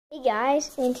Hey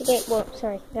guys, and today,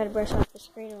 gotta brush off the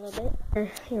screen a little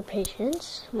bit. Your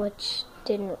patience, which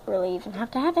didn't really even have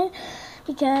to happen,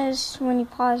 because when you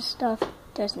pause stuff,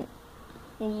 it doesn't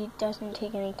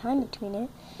take any time between it.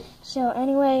 So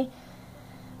anyway,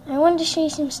 I wanted to show you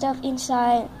some stuff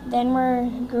inside, then we're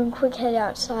going to quick head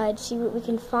outside, see what we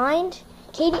can find.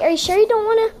 Katie, are you sure you don't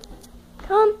want to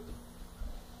come?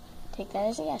 Take that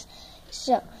as a yes.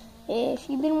 So, if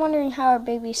you've been wondering how our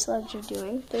baby slugs are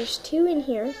doing, there's 2 in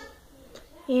here,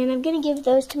 and I'm going to give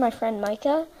those to my friend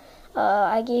Micah.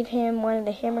 I gave him one of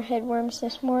the hammerhead worms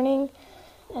this morning,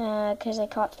 because I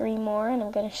caught 3 more, and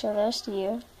I'm going to show those to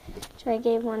you. So I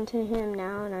gave one to him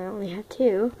now, and I only have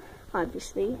 2,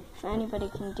 obviously. If anybody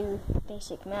can do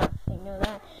basic math, they know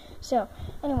that. So,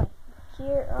 anyway,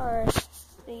 here are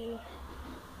the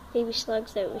baby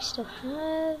slugs that we still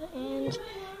have, and they're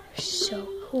so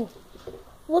cool.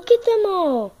 Look at them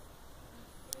all!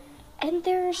 And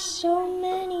there are so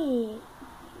many!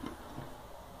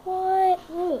 What?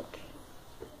 Look.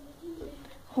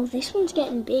 Oh, this one's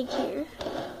getting big here.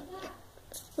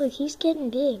 Look, he's getting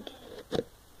big.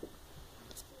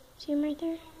 See him right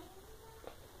there?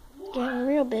 Getting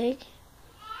real big.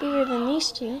 Bigger than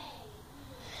these 2.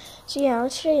 So yeah,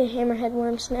 let's show you the hammerhead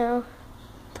worms now.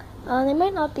 They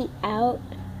might not be out.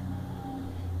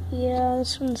 Yeah,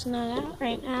 this one's not out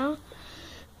right now.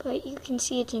 But you can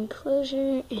see its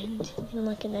enclosure, and you can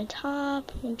look in the top,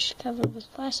 which is covered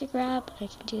with plastic wrap. I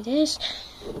can do this,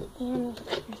 and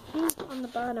I think on the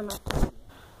bottom,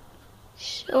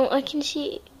 so I can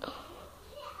see.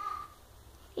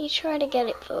 You try to get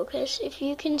it focused. If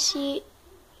you can see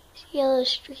yellow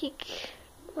streak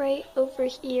right over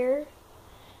here,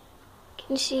 you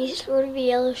can see sort of a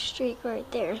yellow streak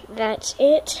right there. That's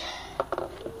it.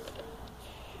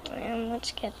 And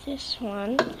let's get this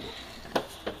one.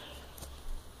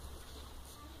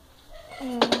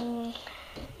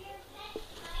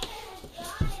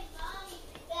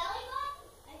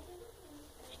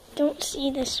 Don't see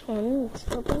this one. Let's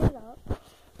open it up.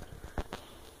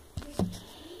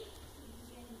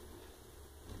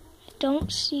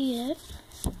 Don't see it.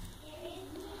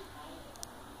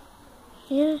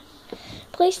 Yeah.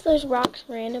 Place those rocks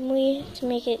randomly to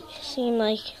make it seem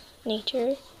like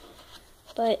nature.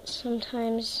 But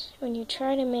sometimes when you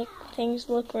try to make things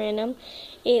look random,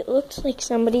 it looks like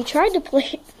somebody tried to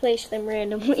place them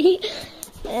randomly.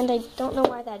 And I don't know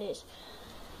why that is.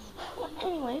 Well,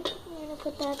 anyway, I'm going to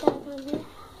put that back on here.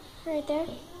 Right there.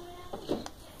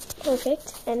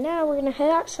 Perfect. And now we're going to head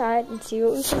outside and see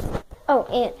what we can. Oh,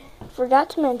 and forgot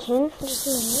to mention,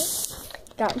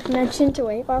 to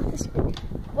wave off the screen.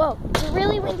 Whoa, it's a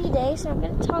really windy day, so I'm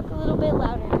going to talk a little bit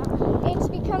louder now. It's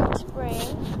becoming spring,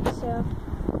 so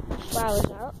flowers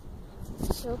out.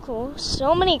 So cool.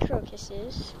 So many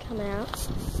crocuses coming out.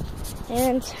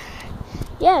 And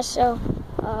yeah, so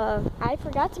I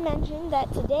forgot to mention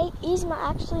that today is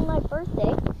actually my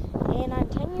birthday, and I'm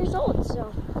 10 years old,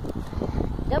 so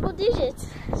double digits,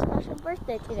 special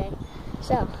birthday today.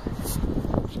 So let's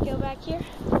go back here,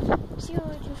 see what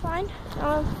we can find.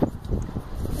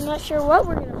 I'm not sure what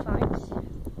we're gonna find.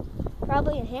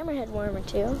 Probably a hammerhead worm or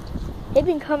 2. They've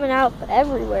been coming out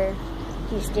everywhere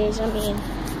these days. I mean,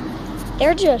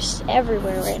 they're just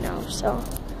everywhere right now. So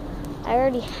I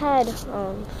already had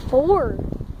 4.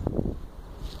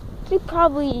 I think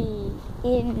probably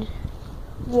in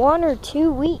 1 or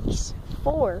 2 weeks.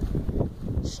 4.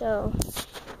 So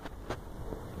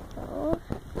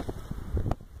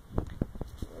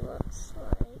looks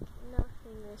like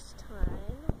nothing this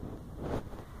time.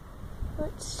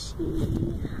 Let's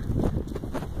see.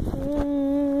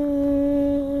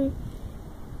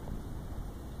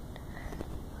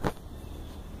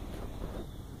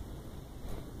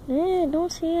 I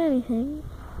don't see anything.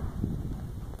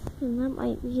 And that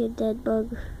might be a dead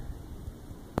bug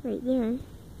right there.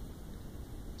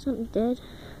 Something dead.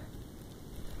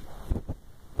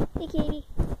 Hey, Katie.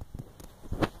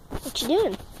 What you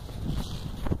doing?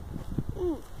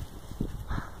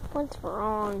 What's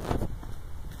wrong?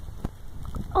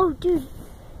 Oh, dude.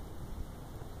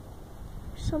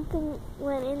 Something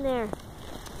went in there.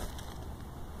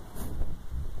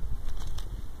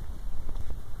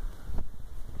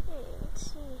 Okay,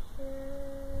 let's see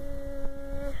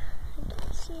here. I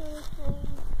don't see anything.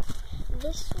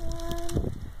 This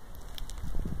one.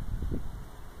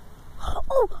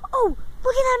 Oh,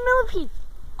 look at that millipede.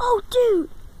 Oh, dude.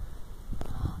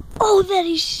 Oh, that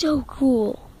is so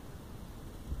cool.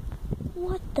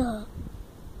 What the?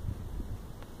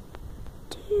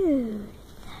 Dude,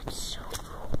 that's so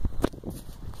cool.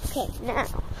 Okay, now,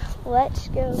 let's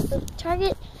go for the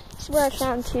target. This is where I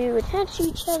found 2 attached to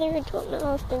each other. I don't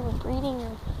know if they were breeding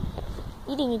or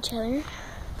eating each other.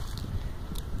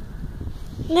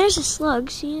 And there's a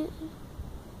slug, see it?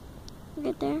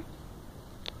 Right there.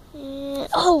 And,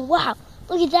 oh, wow.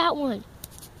 Look at that one.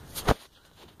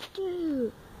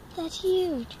 Dude, that's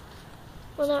huge.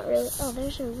 Well, not really. Oh,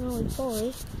 there's a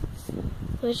roly-poly,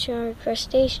 which are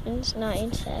crustaceans, not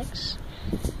insects.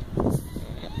 And,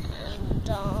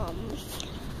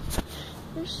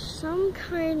 there's some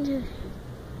kind of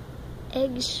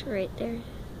eggs right there.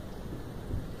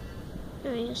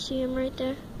 Oh, you see them right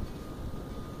there?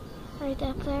 Right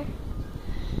up there?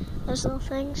 Those little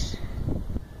things.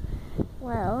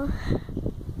 Well, I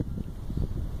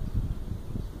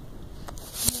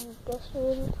guess we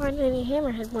didn't find any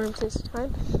hammerhead worms this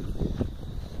time.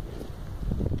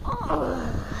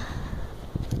 Oh.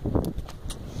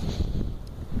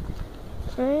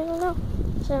 I don't know.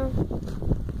 So,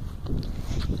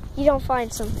 you don't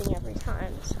find something every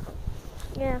time, so,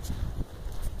 yeah.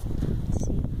 Let's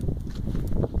see.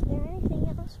 Is there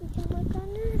anything else we can look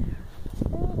under?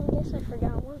 Oh, I guess I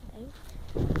forgot one thing.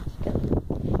 Let's go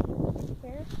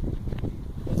here.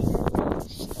 And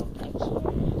still back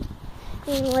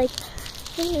here. And like,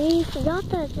 hey, we forgot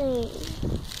that thing.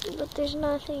 But there's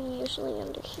nothing usually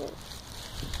under here.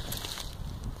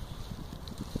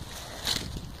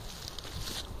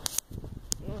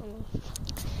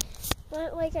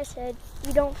 But like I said,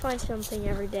 you don't find something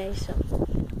every day, so.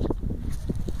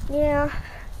 Yeah.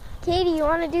 Katie, you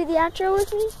want to do the outro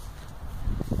with me?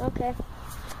 Okay.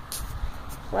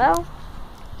 Well,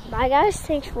 bye guys.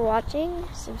 Thanks for watching.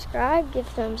 Subscribe, give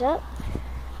thumbs up.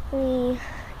 We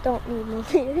don't need more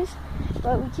views,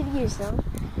 but we could use them.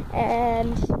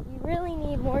 And we really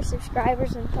need more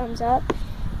subscribers and thumbs up.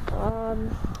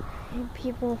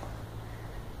 People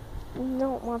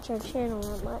don't watch our channel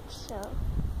that much, so.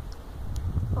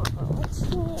 Let's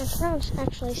see. I found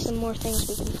actually some more things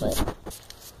we can put.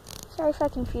 Sorry if I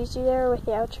confused you there with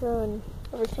the outro and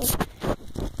everything.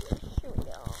 Here we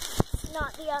go.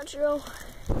 Not the outro.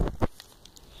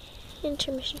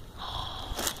 Intermission.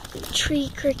 Tree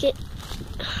cricket.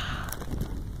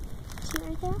 See it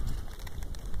right there?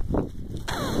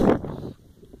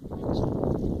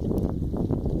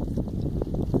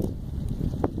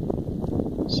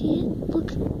 See it?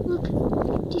 Look, look.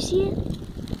 Do you see it?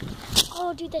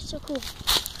 Oh, dude, that's so cool.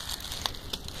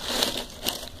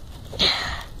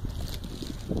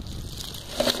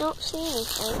 I don't see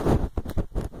anything.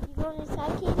 You going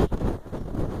inside, Katie?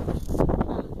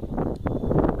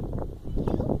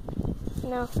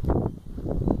 No.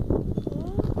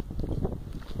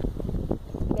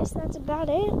 I guess that's about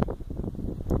it.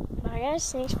 Bye,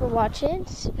 guys. Thanks for watching.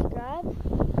 Subscribe.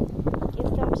 Give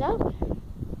thumbs up.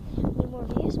 Need more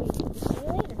views. We'll see you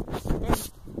later. And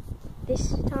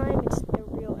this